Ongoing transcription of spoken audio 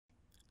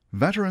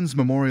Veterans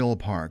Memorial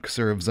Park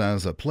serves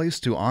as a place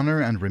to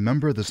honor and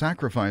remember the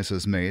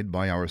sacrifices made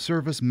by our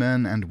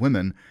servicemen and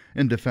women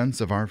in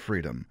defense of our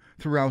freedom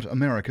throughout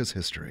America's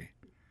history.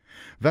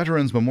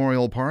 Veterans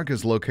Memorial Park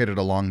is located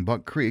along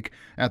Buck Creek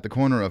at the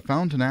corner of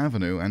Fountain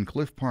Avenue and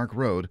Cliff Park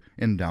Road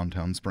in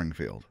downtown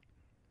Springfield.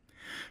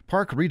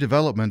 Park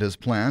redevelopment is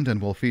planned and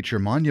will feature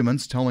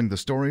monuments telling the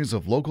stories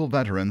of local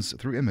veterans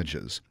through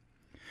images.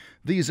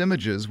 These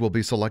images will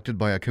be selected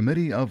by a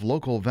committee of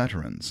local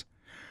veterans.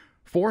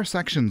 4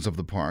 sections of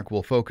the park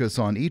will focus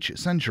on each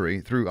century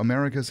through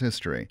America's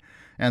history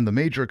and the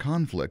major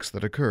conflicts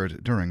that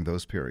occurred during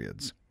those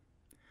periods.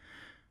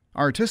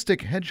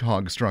 Artistic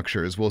hedgehog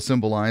structures will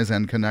symbolize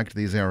and connect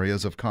these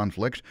areas of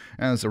conflict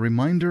as a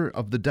reminder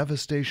of the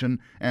devastation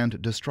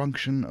and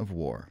destruction of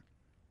war.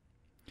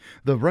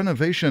 The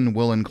renovation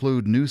will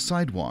include new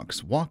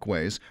sidewalks,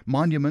 walkways,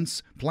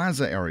 monuments,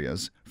 plaza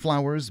areas,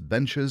 flowers,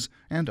 benches,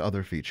 and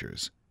other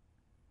features.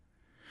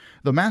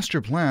 The master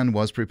plan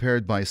was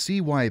prepared by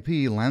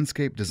CYP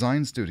Landscape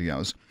Design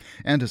Studios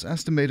and is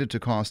estimated to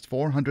cost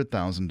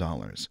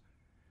 $400,000.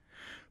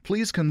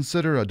 Please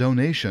consider a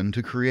donation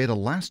to create a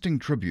lasting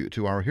tribute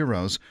to our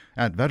heroes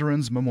at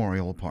Veterans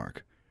Memorial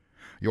Park.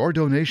 Your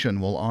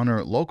donation will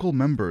honor local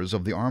members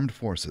of the armed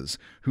forces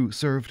who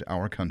served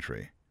our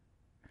country.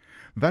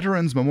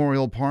 Veterans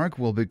Memorial Park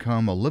will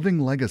become a living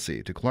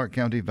legacy to Clark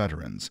County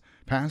veterans,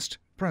 past,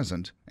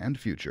 present, and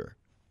future.